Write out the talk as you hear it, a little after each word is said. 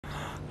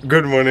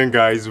Good morning,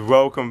 guys.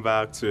 Welcome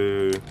back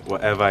to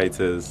whatever it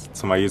is,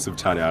 to my YouTube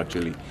channel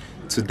actually.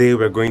 Today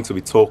we're going to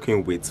be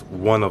talking with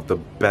one of the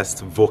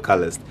best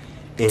vocalists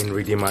in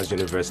Redeemers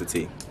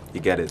University. You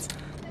get it?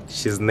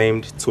 She's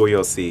named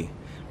Toyosi.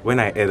 When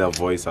I heard her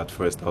voice at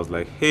first, I was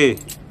like, hey,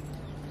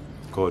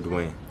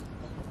 Godwin.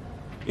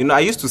 You know, I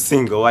used to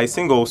sing, or I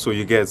sing also,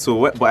 you get.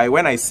 So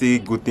when I see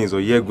good things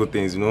or hear good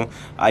things, you know,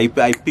 I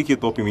pick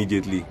it up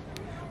immediately.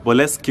 But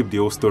let's keep the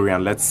whole story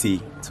and let's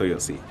see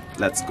Toyosi.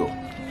 Let's go.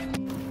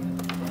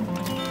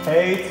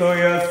 Hey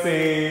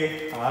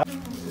Toyosi. Hi.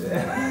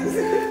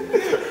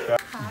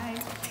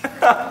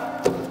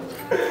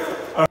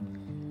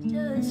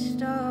 Just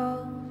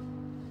stop.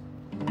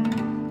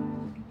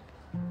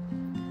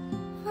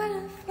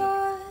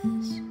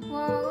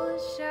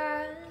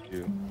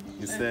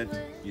 You said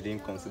you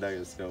didn't consider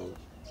yourself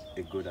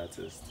a good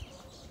artist.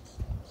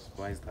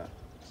 Why is that?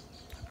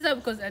 Is that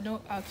because I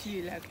don't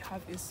actually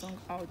have a song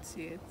out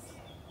yet?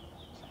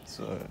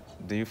 So,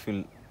 do you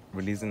feel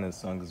releasing a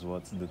song is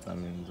what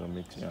determines or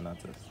makes you an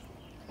artist?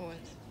 What?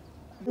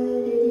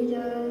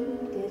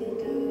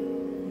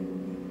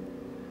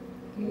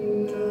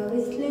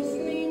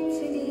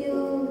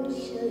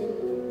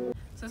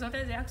 So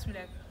sometimes they ask me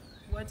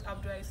what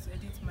app do I use to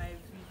edit my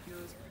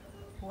videos?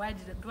 Why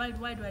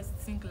do I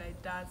sing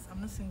like that? I'm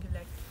not singing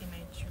like a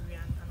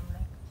Nigerian, and I'm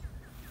like,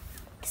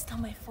 it's not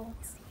my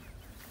fault.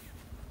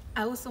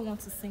 I also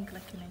want to sing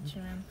like a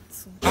Nigerian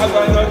too.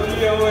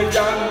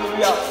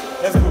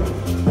 Let's go.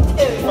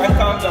 If I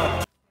calm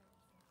down.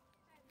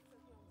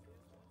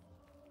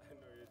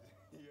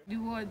 The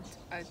word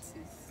artist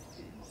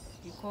is,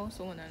 you call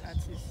someone an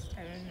artist,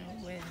 I don't know,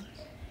 when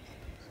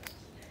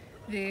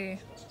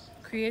they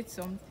create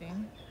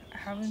something. I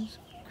haven't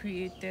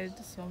created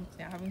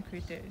something, I haven't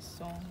created a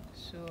song,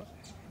 so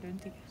I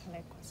don't think I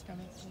can consider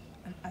myself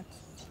an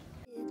artist.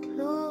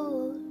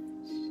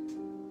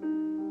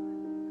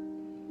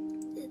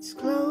 It's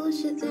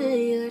closer than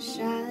your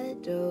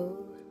shadow.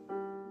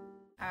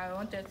 I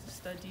wanted to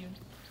study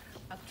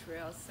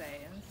actuarial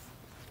science.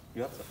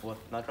 You have to, what?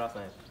 Natural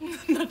science?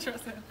 Natural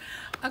science.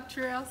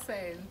 Actuarial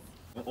science.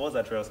 What's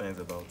actuarial science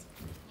about?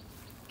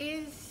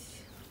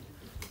 Is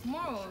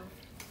more of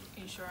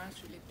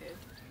insurance related.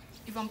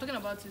 If I'm talking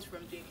about this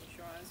from the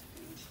insurance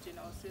field, then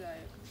I'll say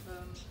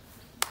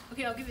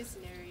okay, I'll give you a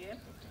scenario. Yeah?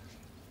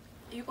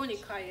 You own a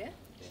car, yeah?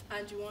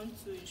 And you want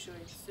to insure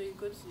it. So you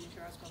go to the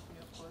insurance company,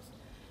 of course.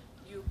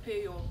 You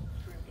pay your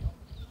premium.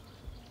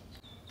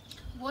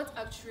 What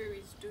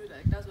actuaries do,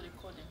 that's what they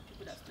call them,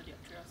 people that study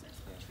actuarial science,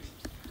 actuaries.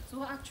 So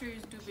what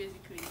actuaries do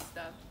basically is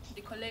that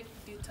they collect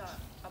data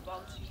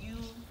about you,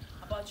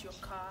 about your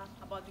car,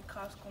 about the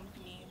car's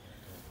company,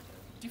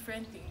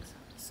 different things.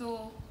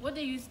 So what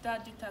they use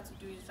that data to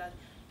do is that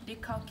they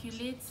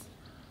calculate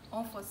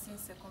unforeseen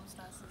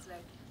circumstances,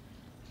 like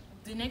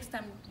the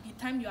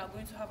time you are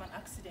going to have an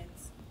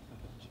accident.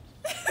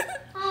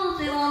 Oh,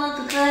 they wanted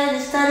to play the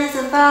studies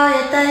of all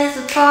your days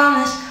of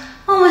promise.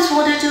 Always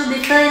wanted to be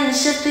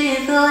famous, just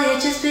being cool, yeah,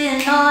 just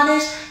being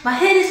honest. My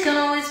head is gonna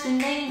always be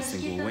named.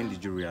 When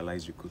did you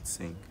realize you could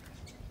sing?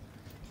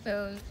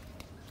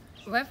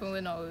 Right from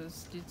when I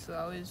was little,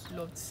 I always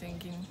loved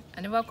singing.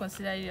 I never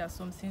considered it as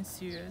something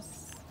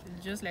serious.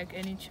 It's just like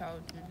any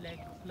child would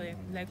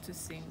like to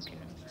sing, you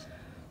know.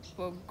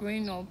 But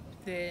growing up,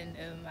 then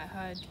I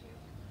had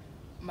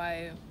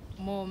my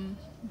mom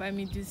buy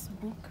me this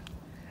book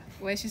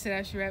where she said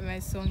I should write my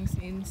songs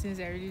in, since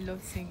I really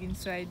loved singing.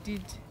 So I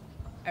did.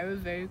 I wrote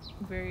very,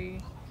 very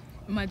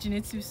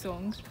imaginative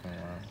songs. Oh,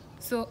 wow.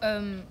 So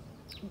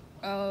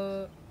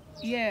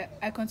yeah,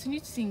 I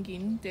continued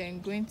singing.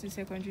 Then going to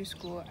secondary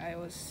school, I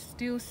was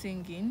still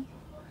singing,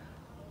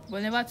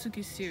 but never took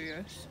it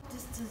serious.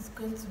 This is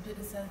going to be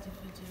the sound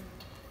video.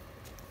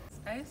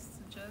 I used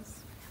to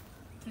just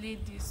play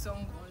the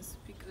song on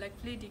speaker, like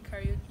play the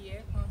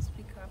karaoke on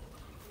speaker,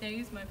 then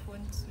use my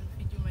phone to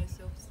video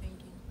myself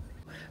singing.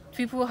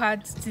 People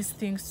had these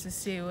things to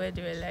say where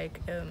they were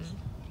like,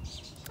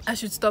 I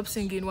should stop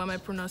singing, why am I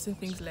pronouncing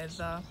things like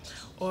that,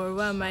 or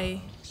why am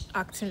I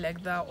acting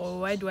like that, or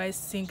why do I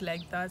sing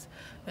like that,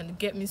 and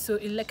get me. So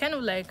it kind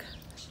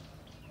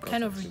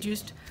of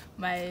reduced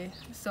my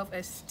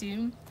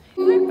self-esteem.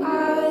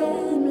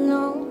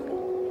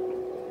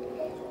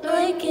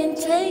 I can't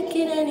take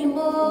it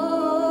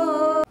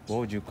anymore. What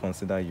would you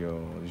consider your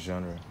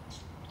genre?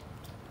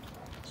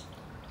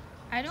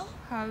 I don't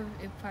have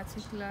a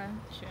particular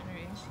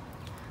genre.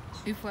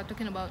 If we're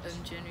talking about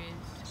genres,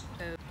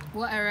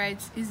 what I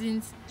write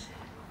isn't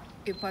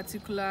a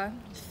particular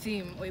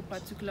theme or a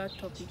particular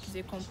topic. It's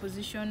a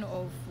composition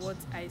of what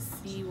I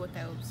see, what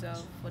I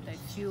observe, what I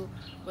feel,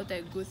 what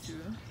I go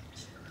through.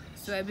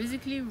 So I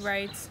basically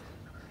write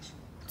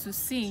to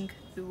sing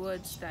the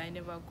words that I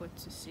never got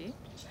to say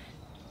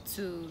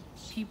to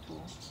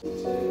people.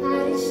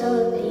 I saw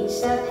a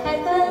piece of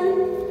heaven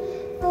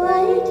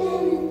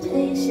waiting and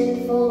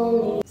patient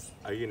for me.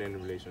 Are you in any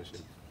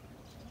relationship?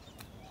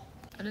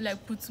 I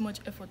don't put too much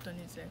effort on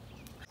it.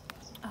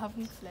 I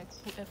haven't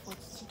put effort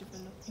to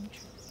develop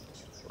interest.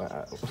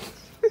 Wow.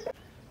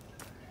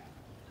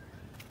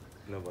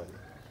 Nobody.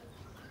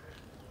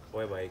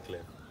 Why by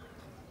Clef?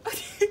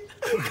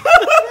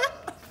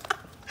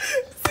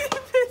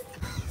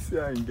 See,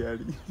 I'm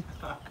Gary.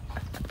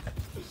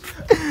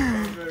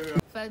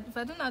 If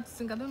I don't know how to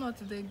sing, I don't know how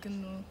to do it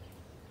again. No.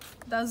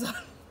 That's all.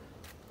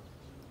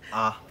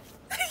 Ah.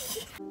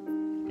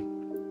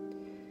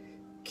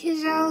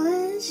 Cause I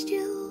was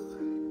still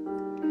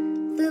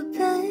the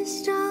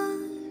best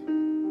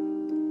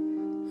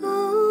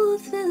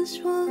of this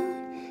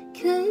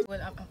world.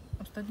 Well,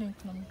 I'm studying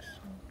economics.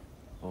 So.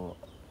 Oh,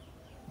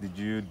 did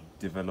you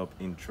develop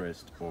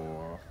interest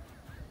or?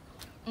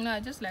 No, I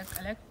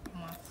like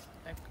math.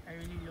 Like, I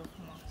really love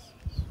math.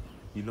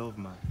 You love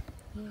math?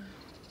 Yeah.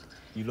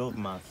 You love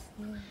math?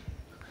 Yeah.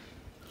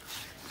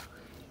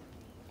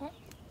 What?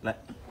 Like,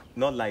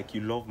 not like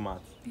you love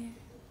math. Yeah.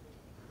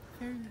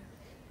 Very well.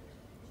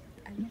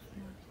 I love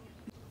math.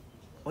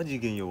 What did you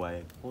get in your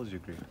YF? What was your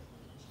grade?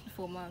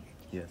 For math?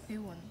 Yes.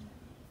 A1.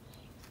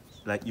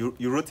 Like, you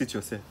wrote it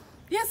yourself?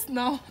 Yes,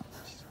 now.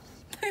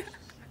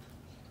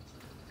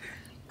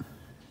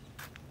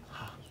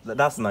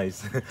 That's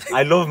nice.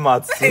 I love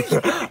math.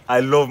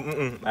 I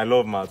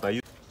love math. I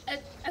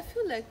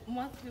feel like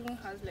math even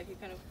has like a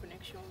kind of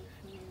connection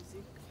with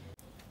music.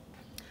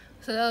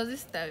 So there was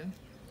this time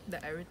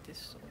that I wrote this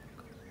song.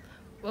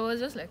 Well, it was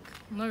just like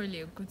not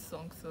really a good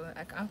song, so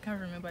I can't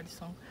remember the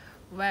song.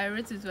 But I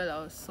wrote it while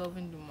I was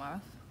solving the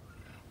math.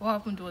 What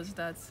happened was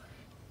that,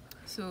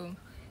 so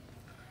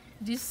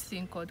this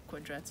thing called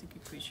quadratic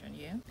equation,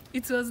 yeah?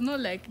 It was not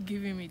like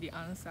giving me the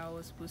answer I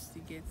was supposed to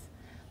get.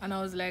 And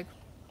I was like,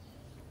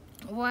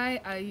 why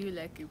are you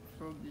like a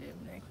problem?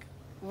 Like,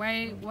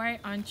 why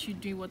aren't you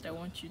doing what I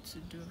want you to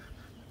do?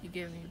 You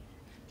get me?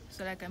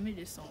 So like I made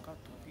a song out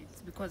of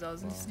it because I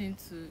was listening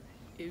to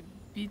a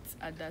beat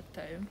at that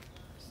time.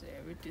 So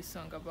I wrote a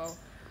song about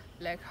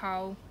like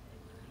how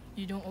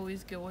you don't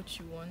always get what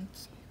you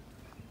want,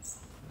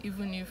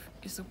 even if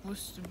it's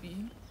supposed to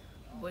be,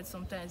 but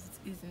sometimes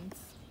it isn't,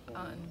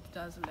 and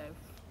that's life.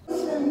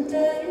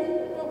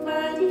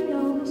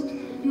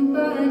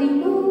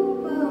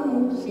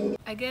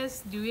 I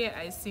guess the way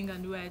I sing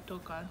and the way I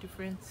talk are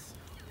different.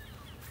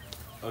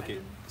 Okay,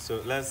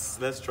 so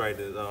let's try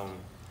this.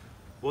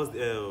 What's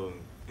the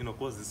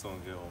what's this song?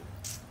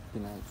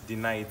 The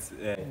night.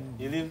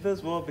 You leave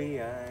this world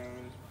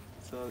behind.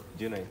 So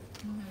do you know it?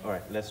 All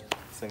right, let's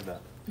sing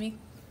that. Me?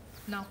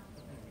 Now.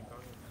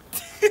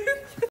 Sing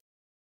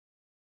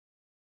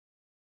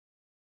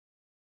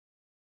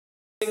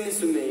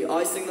this with me.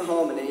 I sing the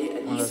harmony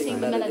and you sing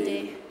the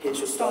melody. Here's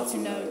your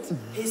starting note.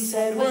 He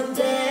said one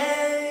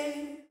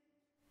day.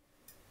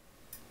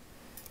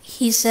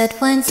 He said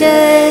one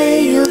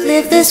day you'll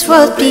leave this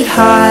world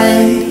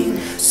behind.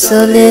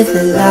 So live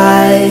a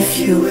life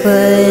you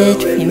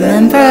would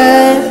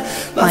remember.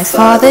 My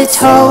father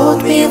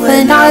told me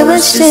when I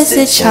was just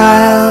a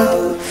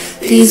child,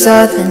 these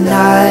are the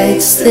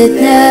nights that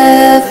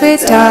never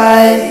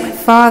die. My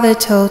father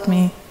told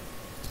me.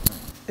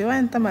 Do you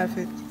want to enter my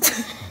feet?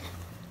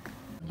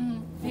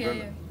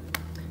 Yeah.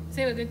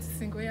 Say we're going to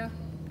sing, yeah.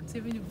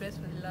 Saving the best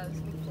for the last.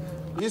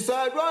 He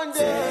said one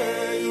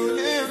day you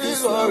leave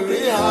this world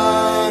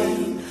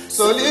behind.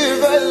 So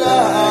live a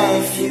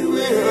life you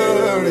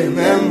will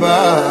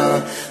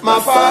remember. My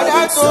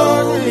father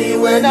told me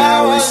when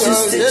I was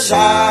just a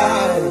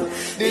child,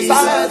 these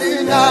are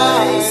the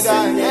nights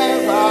I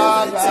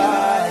never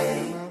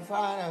die. My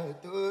father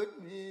told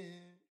me.